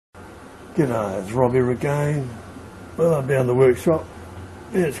G'day, it's Rob here again. Well, I'm down the workshop.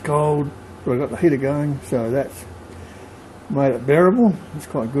 It's cold, but I've got the heater going, so that's made it bearable. It's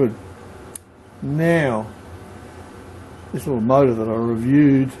quite good. Now, this little motor that I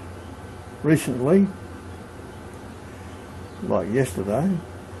reviewed recently, like yesterday,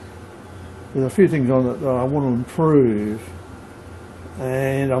 there's a few things on it that I want to improve,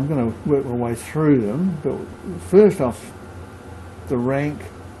 and I'm going to work my way through them. But first off, the rank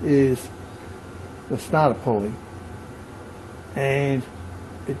is the starter pulley, and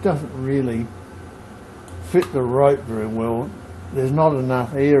it doesn't really fit the rope very well. There's not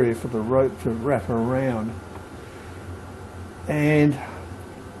enough area for the rope to wrap around, and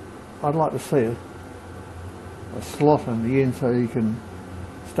I'd like to see a slot on the end so you can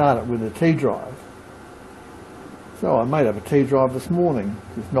start it with a T-drive. So I made up a T-drive this morning.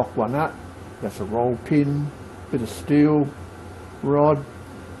 Just knocked one up. That's a roll pin, bit of steel rod,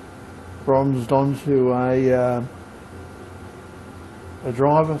 bronzed onto a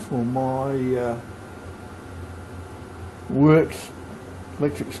driver for my Works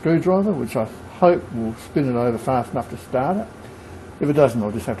electric screwdriver, which I hope will spin it over fast enough to start it. If it doesn't,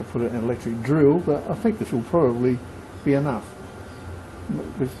 I'll just have to put it in an electric drill, but I think this will probably be enough.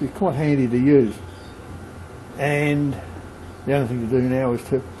 It's quite handy to use. And the only thing to do now is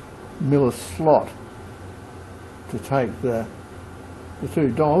to mill a slot to take the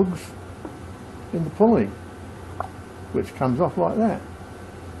two dogs in the pulley, which comes off like that.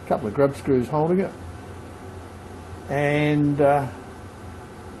 A couple of grub screws holding it. And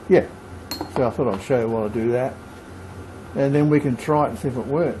yeah, so I thought I'd show you while I do that, and then we can try it and see if it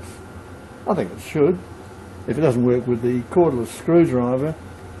works. I think it should. If it doesn't work with the cordless screwdriver,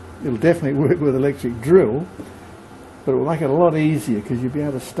 it'll definitely work with electric drill, but it will make it a lot easier because you'll be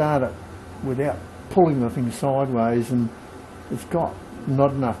able to start it without pulling the thing sideways, and it's got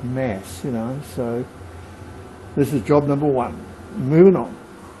not enough mass, you know. So this is job number one. Moving on.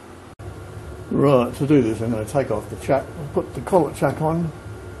 Right, to do this I'm going to take off the chuck, put the collet chuck on,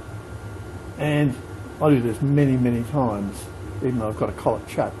 and I do this many times, even though I've got a collet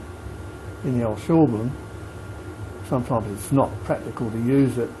chuck in the old Shawblin. Sometimes it's not practical to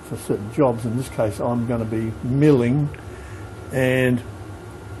use it for certain jobs. In this case I'm going to be milling, and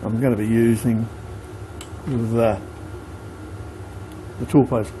I'm going to be using the tool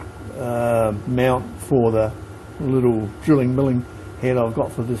post mount for the little drilling milling head I've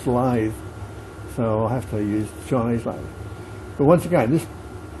got for this lathe. So I'll have to use the Chinese lathe. But once again, this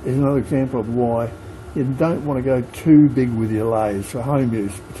is another example of why you don't want to go too big with your lathes, for home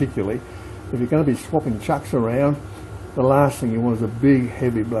use particularly. If you're going to be swapping chucks around, the last thing you want is a big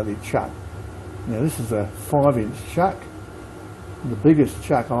heavy bloody chuck. Now this is a 5-inch chuck. The biggest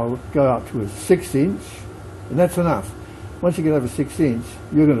chuck I'll go up to is 6-inch, and that's enough. Once you get over 6-inch,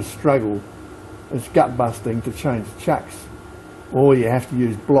 you're going to struggle. It's gut busting to change chucks, or you have to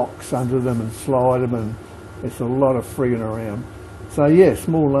use blocks under them and slide them, and it's a lot of frigging around. So yeah,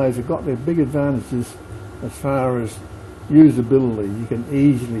 small lathes have got their big advantages as far as usability. You can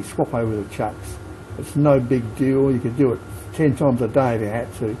easily swap over the chucks. It's no big deal. You could do it 10 times a day if you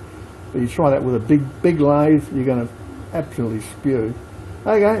had to. But you try that with a big lathe, you're going to absolutely spew.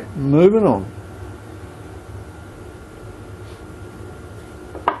 Okay, moving on.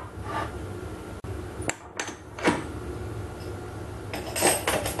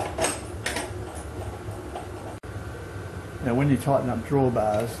 Now when you tighten up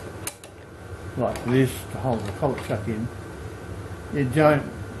drawbars like this to hold the collet chuck in, you don't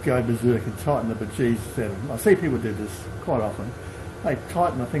go berserk and tighten the bejesus out of them. I see people do this quite often. They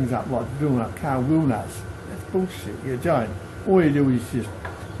tighten the things up like doing up car wheel nuts. That's bullshit. You don't. All you do is just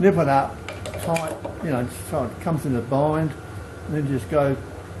nip it up tight, you know, so it comes in a bind, and then just go,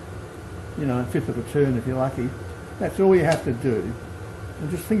 you know, a fifth of a turn if you're lucky. That's all you have to do.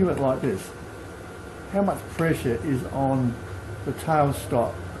 And just think of it like this. How much pressure is on the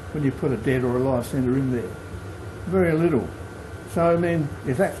tailstock when you put a dead or a live centre in there? Very little. So I mean,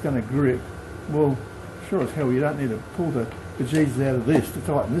 if that's going to grip, well, sure as hell you don't need to pull the bejesus out of this to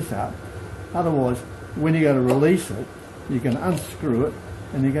tighten this up. Otherwise, when you go to release it, you can unscrew it,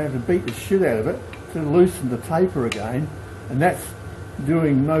 and you're going to beat the shit out of it to loosen the taper again, and that's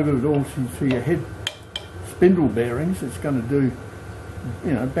doing no good at all to your head spindle bearings. It's going to do,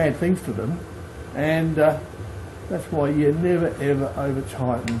 you know, bad things to them. And that's why you never ever over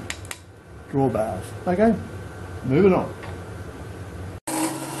tighten drawbars. Okay, moving on.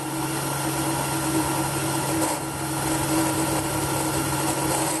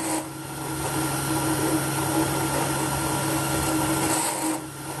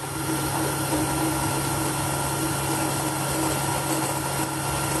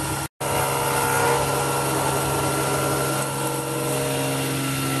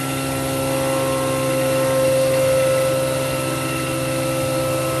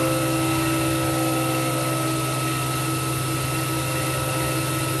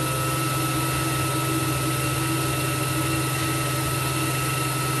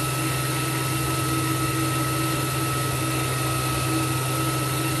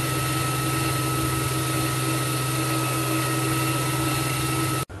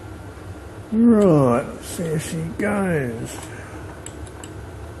 Right, let's see if she goes.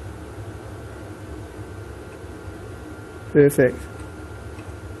 Perfect.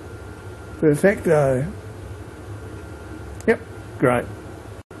 Perfecto. Yep, great.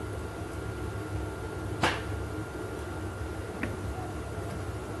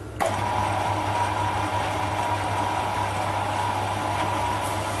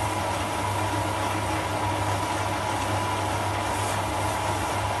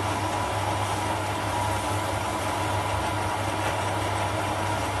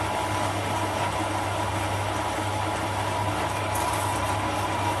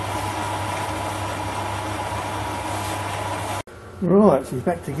 Right, she's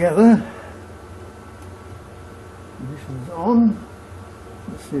back together. Ignition's on.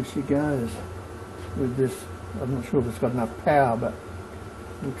 Let's see if she goes with this. I'm not sure if it's got enough power, but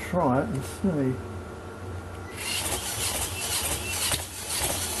we'll try it and see.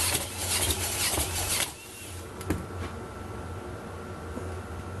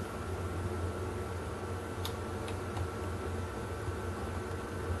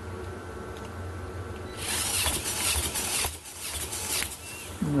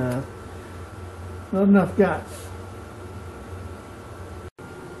 No, not enough guts.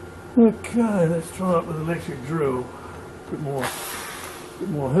 Okay, let's try it with an electric drill. Bit more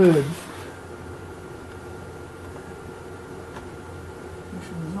herbs.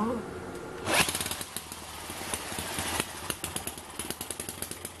 Ignition's on.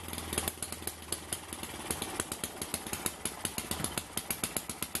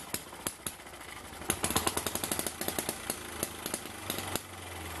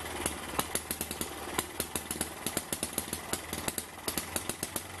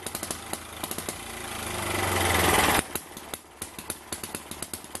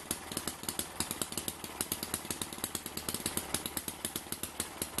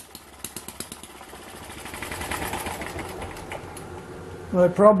 No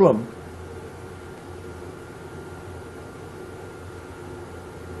problem.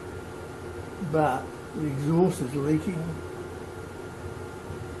 But the exhaust is leaking.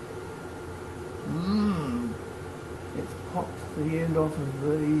 It's popped the end off of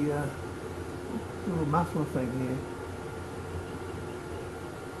the little muffler thing here.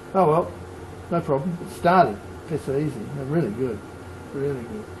 Oh well, no problem. It started. It's easy. They're really good. Really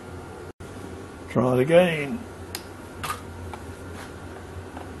good. Try it again.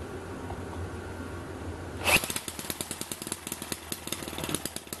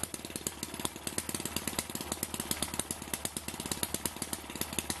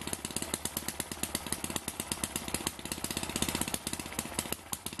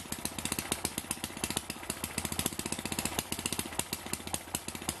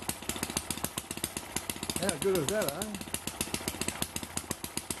 How good is that, eh?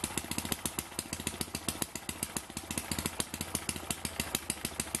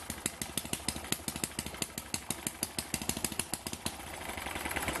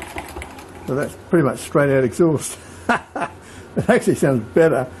 So that's pretty much straight out exhaust. It actually sounds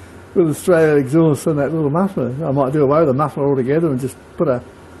better with a straight out exhaust than that little muffler. I might do away with the muffler altogether and just put a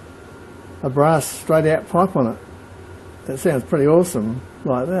brass straight out pipe on it. That sounds pretty awesome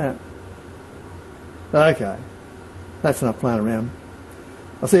like that. Okay, that's enough playing around.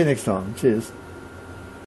 I'll see you next time. Cheers.